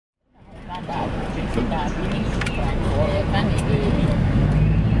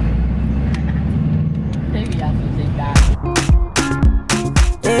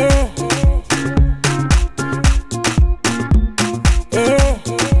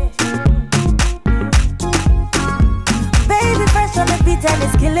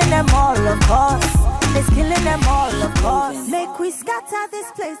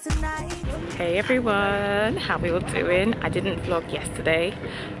Hey everyone, how we all doing? I didn't vlog yesterday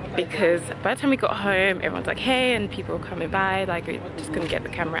because by the time we got home everyone's like hey, and people were coming by, like we just couldn't get the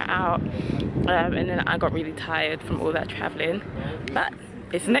camera out, and then I got really tired from all that traveling. But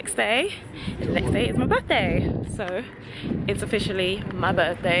it's the next day, and the next day is my birthday, so it's officially my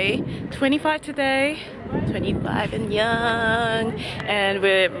birthday. 25 today, 25 and young, and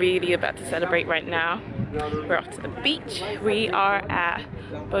we're really about to celebrate right now. We're off to the beach. We are at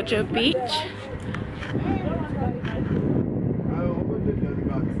Bojo Beach.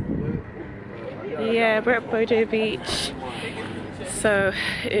 Yeah, we're at Bojo Beach. So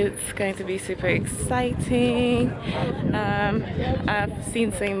it's going to be super exciting. I've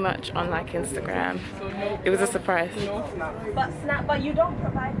seen so much on like Instagram. It was a surprise. But you don't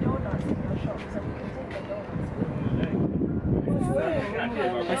provide donuts in your shop, so we can take the donuts.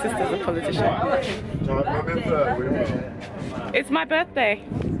 My sister's a politician. It's my birthday.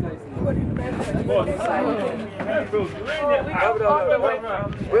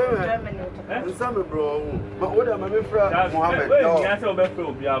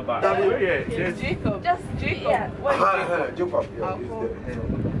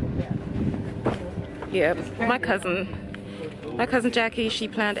 Yeah, my cousin Jackie, she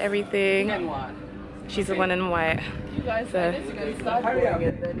planned everything. She's the one in white. So,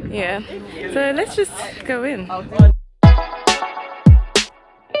 yeah, so let's just go in.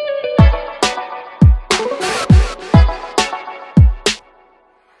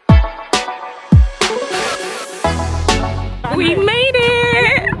 We made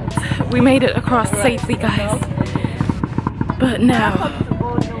it! We made it across safely, guys. But now,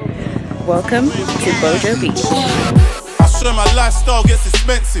 welcome to Bojo Beach. I swear my lifestyle gets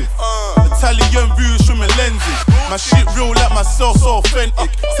expensive. Italian views from my lenses. My shit real like myself, so authentic.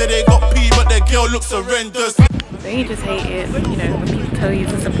 Say they got pee, but their girl looks horrendous. Don't you just hate it, you know, when people tell you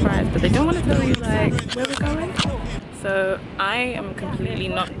it's a surprise, but they don't want to tell you like where we're going? So I am completely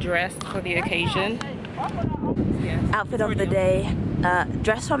not dressed for the occasion. Outfit of the day,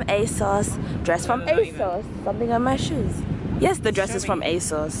 dress from ASOS, dress from ASOS, something on my shoes. Yes, the dress is from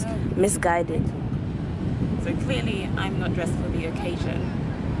ASOS, misguided. So clearly I'm not dressed for the occasion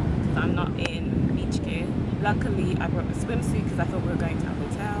because I'm not in beach gear. Luckily I brought a swimsuit because I thought we were going to a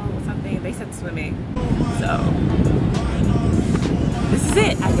hotel or something. They said swimming, so this is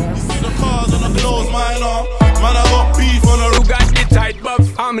it, I guess. The cars on the clothes, man, I got beef on the road. Got the tight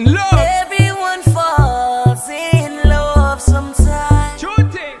buff, I'm in love. Everyone falls in love sometimes.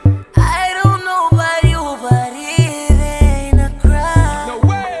 I don't know about you, but it ain't a crime. No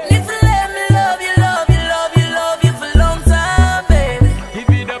way. If you let me love you, love you, love you, love you for a long time, baby. Give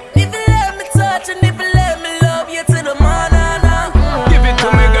it up. If you let me touch and if you let me love you to the morning, Give it to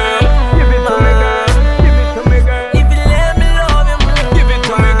me, girl. Give it to me, girl. Give it to me, girl. if you let me love you, Give it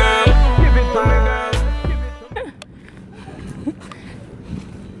to me, girl. Give it to me, girl.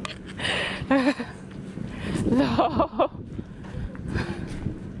 No.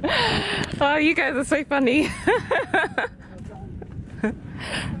 Oh, you guys are so funny.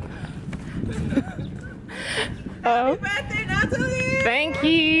 Oh. Happy birthday, Natalie! Thank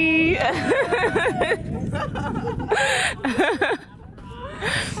you.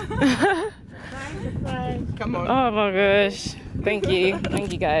 Come on. Oh my gosh. Thank you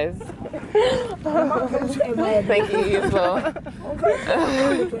guys. Thank you as well.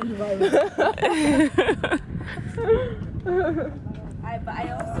 But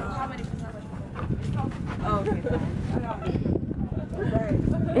I also, how many percent? Oh, okay.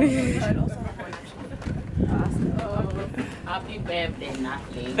 Happy birthday,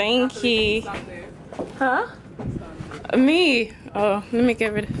 Natalie. Thank you. Huh? Me? Oh, let me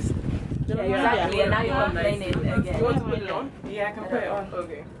get rid of this. Yeah, exactly. And now you're complaining again. You want to put it on? Yeah, I can put it on.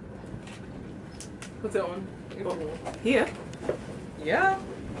 Okay. Put it on. Here? Yeah.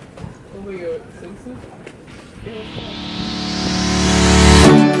 Over your swimsuit.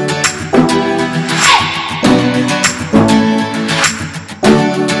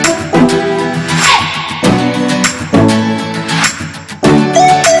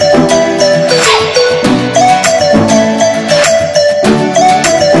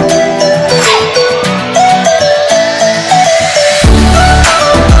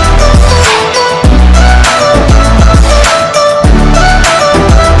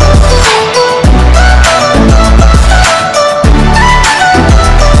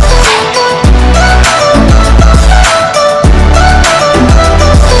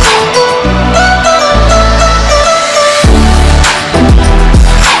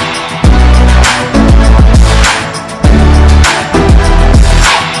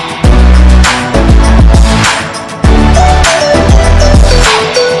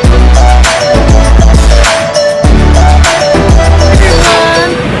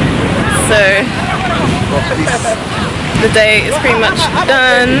 day is pretty much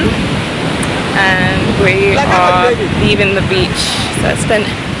done, and we are leaving the beach. So I spent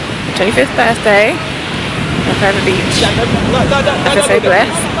my 25th birthday on a private beach. I feel so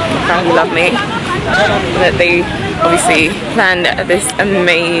blessed. My family love me, that they obviously planned this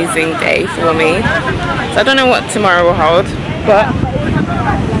amazing day for me. So I don't know what tomorrow will hold, but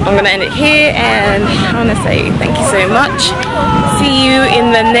I'm gonna end it here, and I want to say thank you so much. See you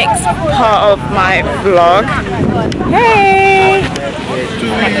in the next part of my vlog. Hey!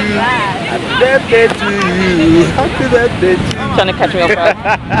 Happy birthday to you. Happy birthday to you. Trying to catch me off guard.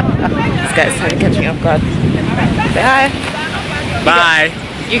 This guy's trying to catch me off guard. Say hi. Bye.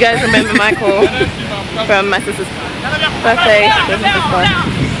 You guys remember Michael from my sister's birthday?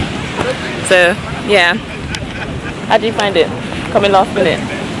 So yeah. How did you find it? Coming last minute.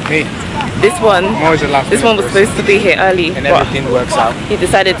 Me. This one This one was supposed to be here early, and but everything works out. he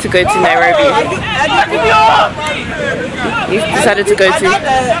decided to go to Nairobi. He decided to go to...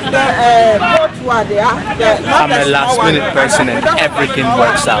 I'm a last minute person and everything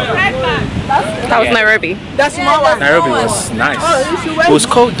works out. That was Nairobi. Nairobi was nice. It was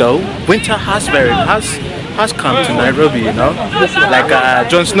cold though. Winter has come to Nairobi, you know. Like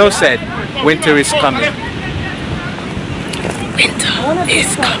Jon Snow said, winter is coming. Winter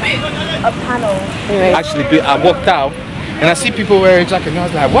is coming. Anyway. Actually, I walked out and I see people wearing jackets and I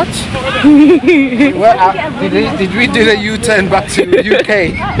was like, what? Did we do the U-turn back to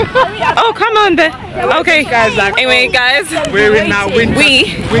UK? Oh, come on then. Okay, guys. Anyway, guys, We're in now winter.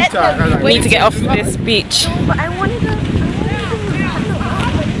 We need to get off this beach.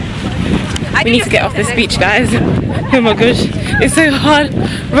 We need to get off this beach, guys. Oh my gosh, it's so hard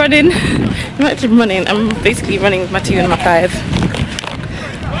running. I'm actually running. I'm basically running with my 2 and my 5.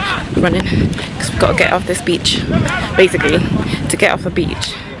 Running because we've got to get off this beach. Basically, to get off the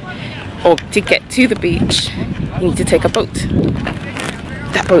beach, or to get to the beach, you need to take a boat.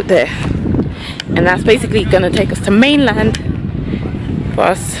 That boat there, and that's basically going to take us to mainland for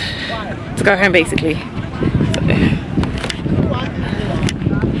us to go home, basically. So,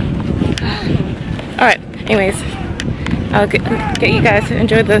 alright, anyways, I'll get you guys to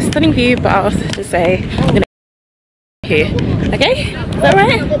enjoy the stunning view, but I'll just say I'm gonna here. Okay? Is that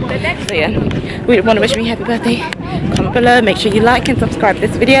right? So yeah, we want to wish me happy birthday. Comment below, make sure you like and subscribe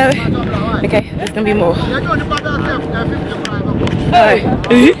this video. Okay, there's gonna be more.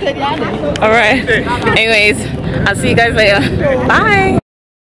 Alright. Anyways, I'll see you guys later. Bye!